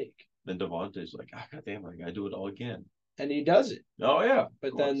injury plague. Then Devontae's like, goddamn, I gotta do it all again. And he does it. Oh, yeah.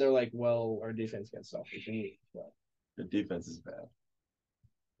 But then they're like, well, our defense gets selfish. The defense is bad.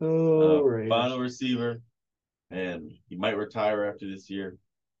 Oh, final receiver. And he might retire after this year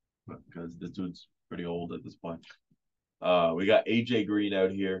because this dude's pretty old at this point. We got AJ Green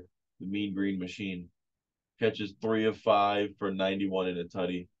out here, the mean green machine. Catches 3 of 5 for 91 in a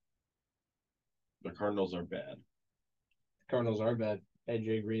tutty. The Cardinals are bad.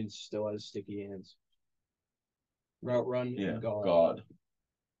 AJ Green still has sticky hands. Route run, yeah, God.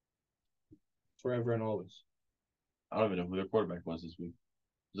 Forever and always. I don't even know who their quarterback was this week.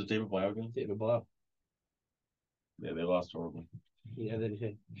 Was it David Blau again? David Blau. Yeah, they lost horribly. Yeah, they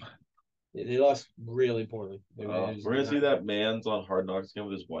did. Yeah, they lost really poorly. We're gonna see that man's on Hard Knocks again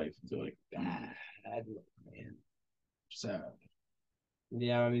with his wife. It's like bad look, man. Sad.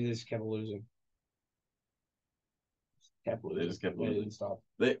 Yeah, I mean, they just kept losing. They just kept losing. They didn't stop.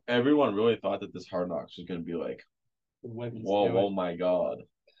 Everyone really thought that this Hard Knocks was gonna be like, whoa, my God.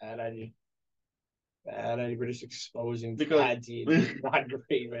 Bad idea. We're just exposing bad teams. Not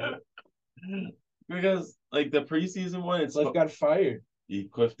great, man. Because the preseason one, Cliff got fired.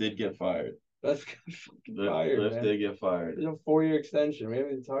 Cliff did get fired. Cliff did get fired. There's a 4-year extension. We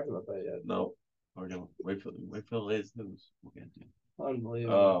haven't even talked about that yet. No. We're gonna wait for the latest news. We'll get to.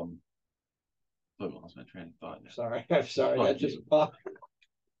 Unbelievable. I lost my train of thought now. I'm sorry. That just popped.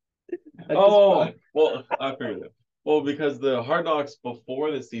 Oh, well, I figured that. Well, because the Hard Knocks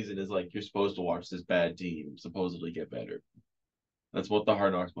before the season is like you're supposed to watch this bad team supposedly get better. That's what the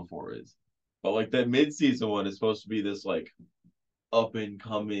Hard Knocks before is. But like that mid-season one is supposed to be this like up and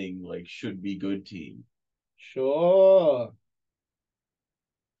coming, like should be good team. Sure.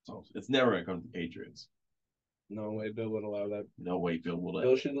 So it's never gonna come to the Patriots. No way Bill would allow that. No way Bill will let.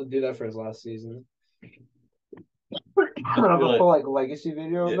 Bill should do that for his last season. I Have feel a like, full like legacy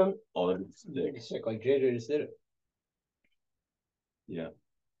video of yeah, them. oh, that'd be sick. Sick, like JJ just did it. Yeah.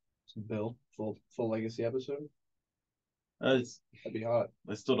 Bill, full legacy episode. It's, That'd be hot.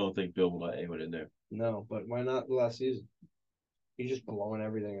 I still don't think Bill will let anyone in there. No, but why not the last season? He's just blowing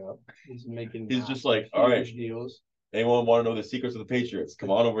everything up. He's making. He's just massive, like, all right, huge deals. anyone want to know the secrets of the Patriots? Come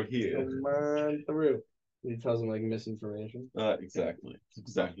on over here. Come on through. He tells them like misinformation. Exactly. It's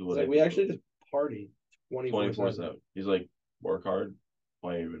exactly what It's like I we do. actually just party 24/7. 24/7. He's like, work hard,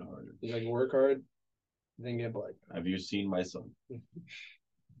 play even harder. He's like work hard, then get black. Have you seen my son?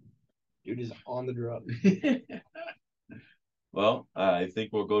 Dude is on the drug. Well, I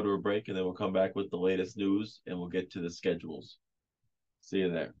think we'll go to a break and then we'll come back with the latest news and we'll get to the schedules. See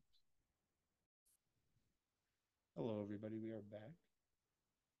you there. Hello, everybody. We are back.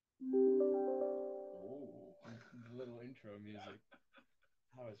 Oh, the little intro music.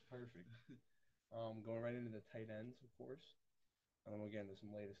 That was perfect. Going right into the tight ends, of course. And then we'll get into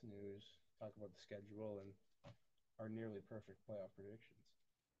some latest news, talk about the schedule, and our nearly perfect playoff predictions.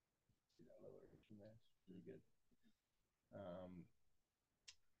 See that little action there? Pretty good.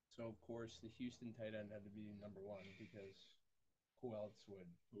 So, of course, the Houston tight end had to be number one because who else would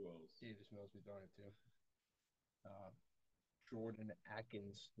Davis Mills be throwing it to? Jordan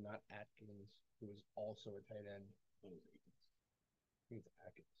Atkins, not Atkins, who is also a tight end. I think it's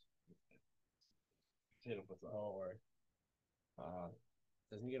Atkins. Oh, or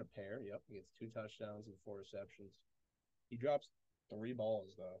doesn't he get a pair? Yep, he gets 2 touchdowns and 4 receptions. He drops 3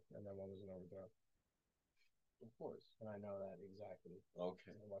 balls though, and then one was an overthrow. Of course, and I know that exactly.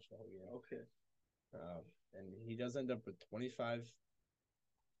 Okay. I watched the whole game. Okay. And he does end up with 25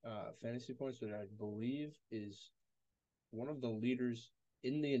 fantasy points, which I believe is one of the leaders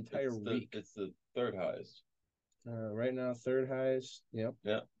in the entire league. It's the third highest. Right now, third highest. Yep.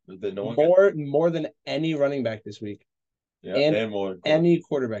 Yeah. More than any running back this week. Yeah, and more. Any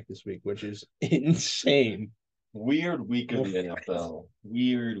quarterback this week, which is insane. Weird week in the NFL.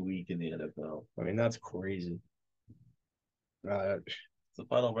 Weird week in the NFL. I mean, that's crazy. It's the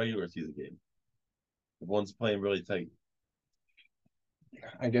final regular season game. One's playing really tight.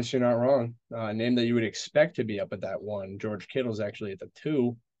 I guess you're not wrong. Name that you would expect to be up at that 1. George Kittle's actually at the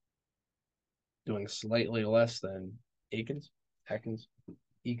 2, doing slightly less than Eakins.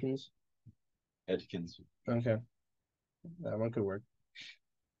 Okay, that one could work.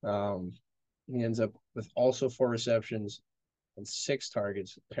 He ends up with also 4 receptions and 6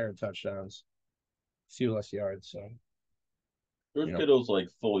 targets, a pair of touchdowns, a few less yards. So George Kittle's like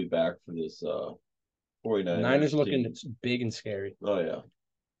fully back for this 49ers. Niners looking big and scary. Oh yeah.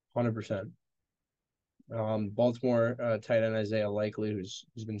 100%. Baltimore tight end Isaiah Likely, who's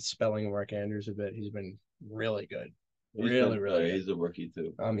been spelling Mark Andrews a bit. He's been really good. Really good. He's a rookie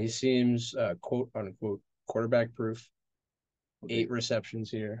too. He seems quote unquote quarterback proof. 8 receptions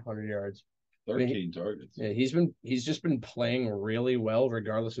here, 100 yards. 13 targets. Yeah, he's just been playing really well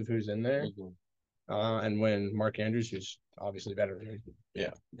regardless of who's in there. Mm-hmm. And when Mark Andrews, who's obviously better than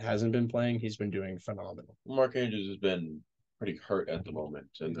him, hasn't been playing, he's been doing phenomenal. Mark Andrews has been pretty hurt at the moment.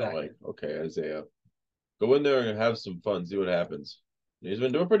 And they're like, okay, Isaiah, go in there and have some fun, see what happens. And he's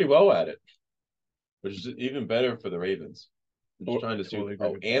been doing pretty well at it, which is even better for the Ravens. I'm just trying to see.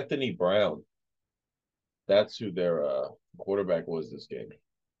 Anthony Brown. That's who their quarterback was this game.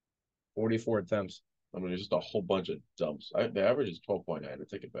 44 attempts. I mean, just a whole bunch of dumps. The average is 12.9. I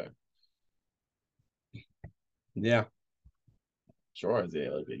take it back. Yeah. Sure,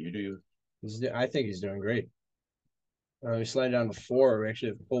 Isaiah. Like you do. I think he's doing great. We slide down to 4. We actually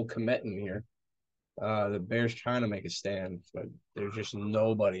have Cole Kmet in here. The Bears trying to make a stand, but there's just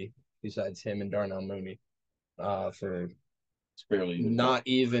nobody besides him and Darnell Mooney. For it's barely not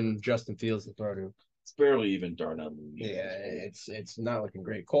even Justin Fields to throw to. It's barely even Darnell Mooney. Yeah, it's not looking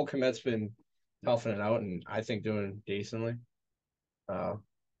great. Cole Kmet's been toughing it out, and I think doing decently. 4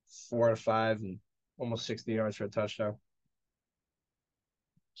 out of 5 and almost 60 yards for a touchdown.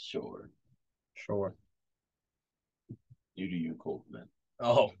 Sure. You do you, Cole Kmet.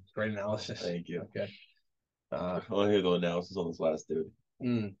 Oh, great analysis. Thank you. Okay. I want to hear the analysis on this last dude.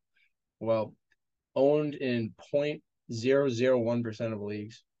 Well, owned in 0.001% of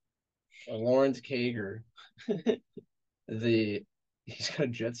leagues. Lawrence Cager, the He's got a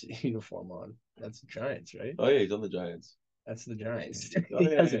Jets uniform on. That's the Giants, right? Oh yeah, he's on the Giants. That's the Giants. Oh He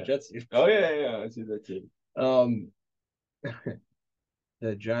yeah, has a yeah. Jets Oh uniform. yeah. I see that too. Um,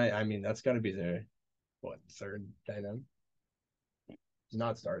 the Giant. I mean, that's got to be their third tight end. He's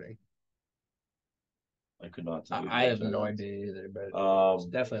not starting. I could not tell you. I have no idea either, but it's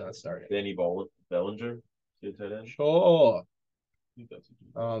definitely not starting. Danny Bellinger, the tight end. Sure. I think that's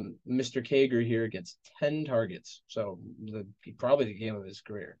Mr. Kager here gets 10 targets, so probably the game of his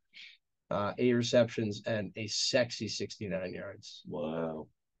career. 8 receptions and a sexy 69 yards. Wow.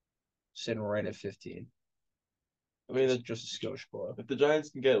 Sitting right at 15. I mean, it's just a Scotia below. If the Giants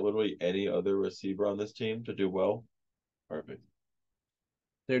can get literally any other receiver on this team to do well, perfect.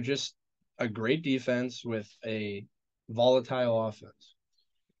 They're just a great defense with a volatile offense.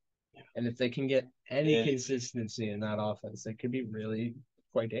 And if they can get any consistency in that offense, they could be really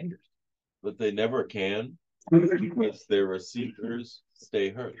quite dangerous. But they never can because their receivers stay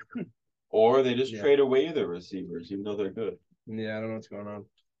hurt. Or they just trade away their receivers, even though they're good. Yeah, I don't know what's going on.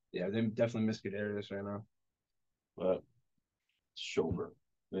 Yeah, they definitely miss Kadarius right now. But sure.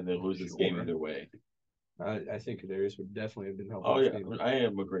 Then they lose this game either way. I think Kadarius would definitely have been helpful. Oh, yeah. I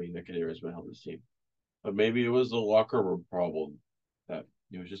am agreeing that Kadarius would help this team. But maybe it was a locker room problem that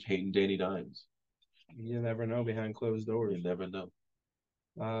he was just hating Danny Dimes. You never know behind closed doors. You never know.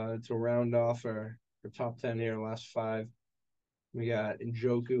 To round off our top 10 here, last 5, we got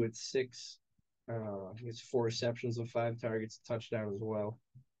Njoku at 6. He has 4 receptions with 5 targets, touchdown as well.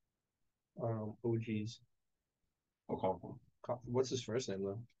 OGs. What's his first name,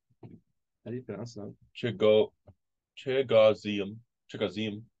 though? How do you pronounce that? Chigoziem.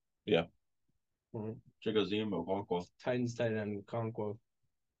 Yeah. Mm-hmm. Chigoziem Okonkwo. Titans tight end Okonkwo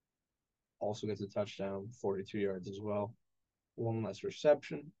also gets a touchdown, 42 yards as well. 1 less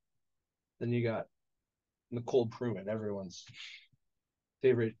reception. Then you got Nicole Pruitt, everyone's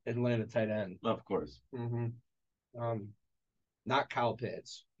favorite Atlanta tight end. Of course. Mm-hmm. Not Kyle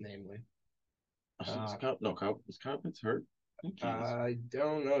Pitts, namely. Is Kyle Pitts hurt? I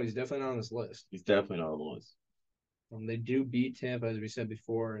don't know. He's definitely not on this list. He's definitely not on the list. They do beat Tampa, as we said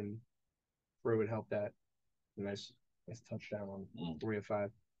before, and Pruitt helped that. Nice touchdown on 3 of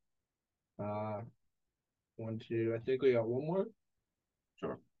 5. 1, 2. I think we got one more.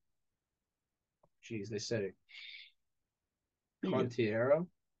 Sure. Jeez, they said it. Quintiero.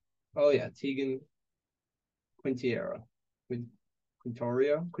 Oh yeah, Tegan Quintiero.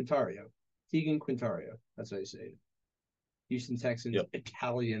 Quintario. Tegan Quintario. That's how you say it. Houston Texans,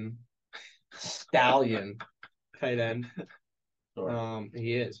 Italian stallion tight end. Sure.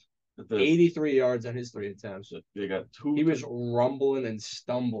 He is. 83 yards on his 3 attempts. They got 2. He was rumbling and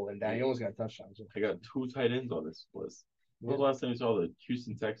stumbling down. He almost got a touchdown. I got 2 tight ends on this list. When was the last time you saw the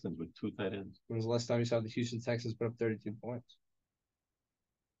Houston Texans with 2 tight ends? When was the last time you saw the Houston Texans put up 32 points?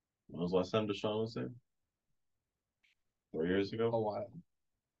 When was the last time Deshaun was there? 4 years ago? A while.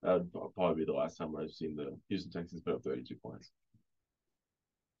 That would probably be the last time I've seen the Houston Texans put up 32 points.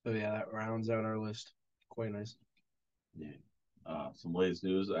 So yeah, that rounds out our list. Quite nice. Yeah. Some latest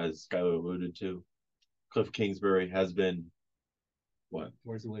news, as Skylar alluded to. Cliff Kingsbury has been what?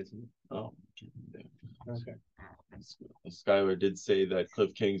 Where's the latest news? Oh, okay. Skylar did say that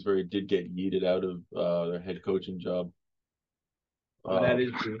Cliff Kingsbury did get yeeted out of their head coaching job. That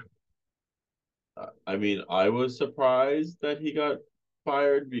is true. I mean, I was surprised that he got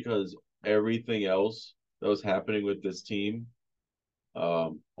fired because everything else that was happening with this team,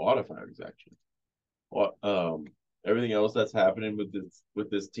 a lot of firings actually. Everything else that's happening with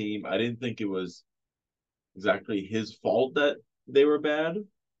this team, I didn't think it was exactly his fault that they were bad.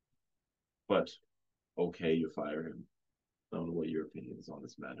 But okay, you fire him. I don't know what your opinion is on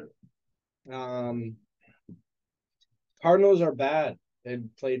this matter. Cardinals are bad. They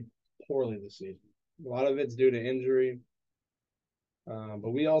played poorly this season. A lot of it's due to injury.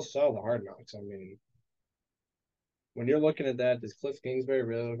 But we all saw the Hard Knocks. I mean, when you're looking at that, does Cliff Kingsbury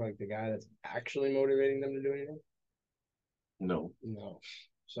really look like the guy that's actually motivating them to do anything? No.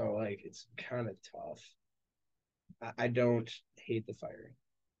 So, it's kind of tough. I don't hate the firing.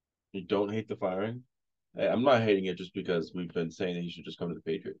 You don't hate the firing? I'm not hating it just because we've been saying that he should just come to the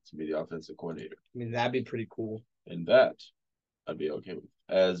Patriots and be the offensive coordinator. I mean, that'd be pretty cool. And that I'd be okay with.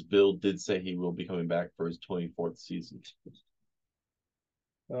 As Bill did say he will be coming back for his 24th season.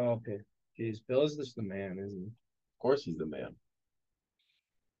 Oh, okay. Jeez, Bill is just the man, isn't he? Of course he's the man.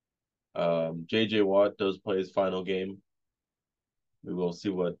 J.J. Watt does play his final game. We will see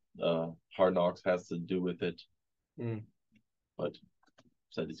what Hard Knocks has to do with it. But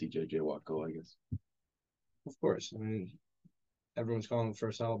sad to see J.J. Watt go, I guess. Of course. I mean, everyone's calling him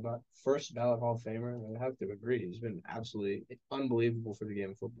first ballot Hall of Famer. And I have to agree. He's been absolutely unbelievable for the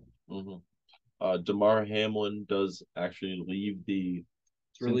game of football. Damar Hamlin does actually leave the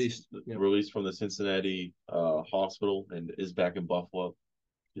It's released. Yep. released from the Cincinnati hospital and is back in Buffalo.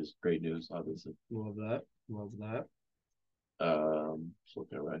 Just great news, obviously. Love that. Love that. Just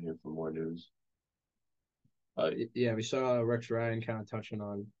looking around here for more news. Yeah, we saw Rex Ryan kind of touching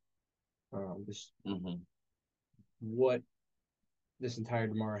on just what this entire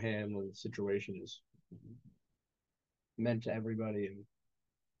Damar Hamlin situation is meant to everybody and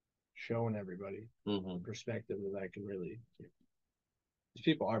showing everybody perspective that can really. These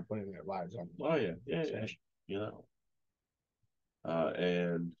people are putting their lives on. Oh yeah.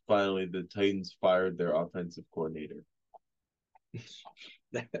 And finally, the Titans fired their offensive coordinator.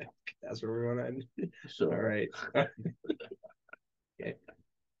 That's where we want to end. Sure. All right. Okay.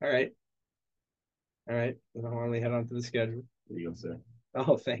 All right. All right. Then I'll only head on to the schedule. There you go, sir.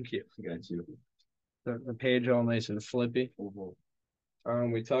 Oh, thank you. I got you. The page all nice and flippy.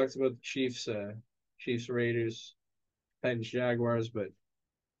 We talked about the Chiefs, Raiders, Titans, Jaguars, but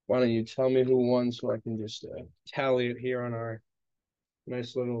why don't you tell me who won so I can just tally it here on our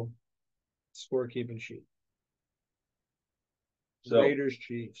nice little scorekeeping sheet. So, Raiders,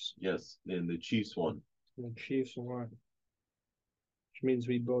 Chiefs. Yes, and the Chiefs won. The Chiefs won, which means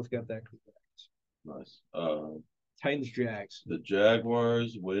we both got that correct. Nice. Titans, Jags. The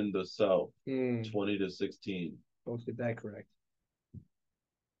Jaguars win the South, 20-16. Both get that correct.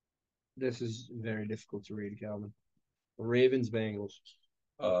 This is very difficult to read, Calvin. Ravens, Bengals.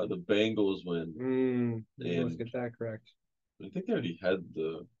 The Bengals win. Both get that correct. I think they already had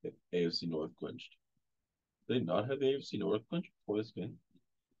the AFC North clinched. Did they not have the AFC North clinched before this game?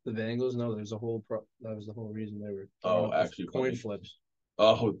 The Bengals? No, there's a whole that was the whole reason they were actually coin flips.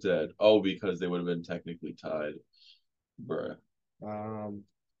 Oh, dead. Oh, because they would have been technically tied. Bruh.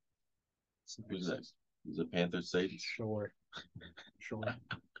 Who's next? Is it Panthers Saints? Sure.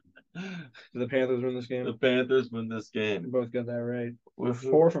 Did the Panthers win this game? The Panthers win this game. We both got that right. We're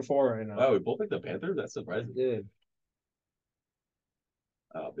 4 for 4 right now. Wow, we both picked the Panthers? That's surprising. We did.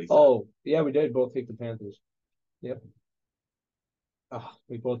 Oh, yeah, we did both pick the Panthers. Yep. Oh,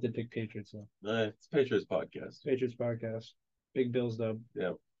 we both did pick Patriots though. It's Patriots podcast. Patriots podcast. Big Bills dub.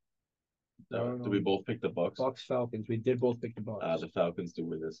 Yep. Did we both pick the Bucks? Bucks Falcons. We did both pick the Bucks. The Falcons do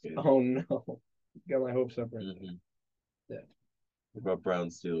win this game. Oh no. Got my hopes up right now. Yeah. What about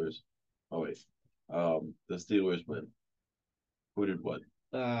Browns Steelers? Oh wait. The Steelers win. Who did what?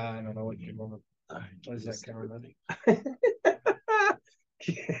 I don't know what you want. What is that count?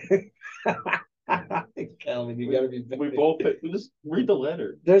 Calvin, you gotta be. We both picked. Just read the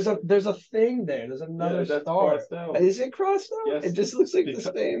letter. There's a thing there. There's another star. Crossed out. Is it crossed out? Yes. It just looks like the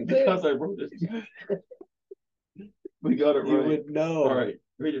same thing. Because I wrote it. We got it right. You would know. All right,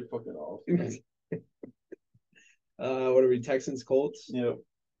 read it fucking off. What are we? Texans, Colts. Yep.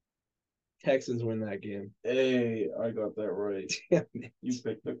 Texans win that game. Hey, I got that right. Damn it. You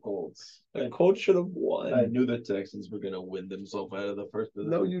picked the Colts. The Colts should have won. I knew the Texans were gonna win themselves out of the first position.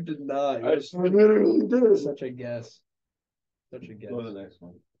 No, you did not. I literally did. Such a guess. Such a guess. Go to the next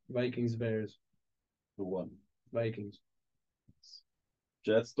one. Vikings, Bears. Who won? Vikings.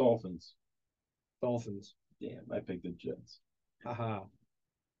 Jets, Dolphins. Dolphins. Damn, I picked the Jets. Haha.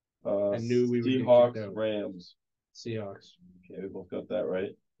 I knew we would get Seahawks, kicked out. Rams. Seahawks. Okay, we both got that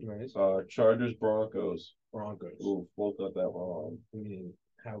right. Nice. Chargers, Broncos. Broncos. Ooh, both got that wrong. I mean,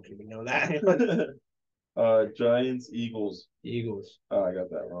 how can we know that? Giants, Eagles. Eagles. Oh, I got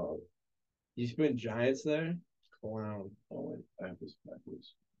that wrong. You spent Giants there? Clown. Oh, wait, I have this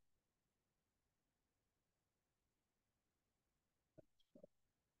backwards.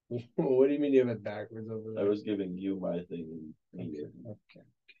 What do you mean you have it backwards over there? I was giving you my thing. Okay.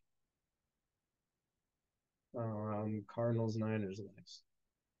 Cardinals, Niners next.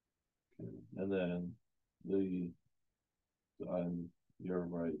 And then you're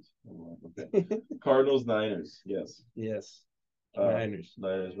right. Okay. Cardinals, Niners. Yes. Yes. Niners.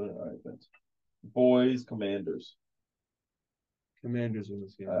 Niners win. All right, thanks. Boys, Commanders. Commanders win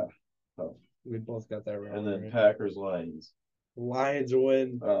this game. Tough. We both got that right. And then Packers, Lions. Lions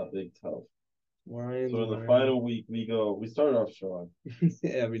win. Big tough. Lions. So in the final week, we started off strong.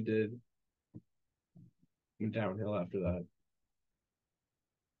 Yeah, we did. Went downhill after that.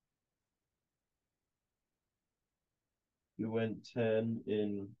 You went 10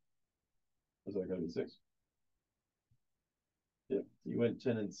 in. Was that going to be 6? Yep. You went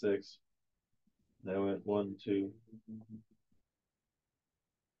 10-6. I went 1, 2.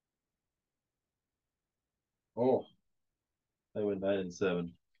 Oh. I went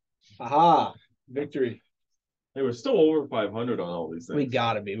 9-7. Aha! Victory. They were still over 500 on all these things. We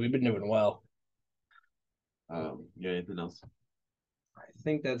gotta be. We've been doing well. You got anything else? I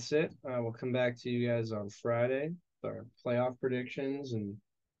think that's it. We'll come back to you guys on Friday with our playoff predictions and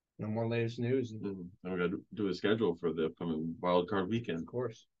no more latest news. And And we got to do a schedule for the upcoming wild card weekend. of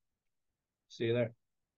course, see you there.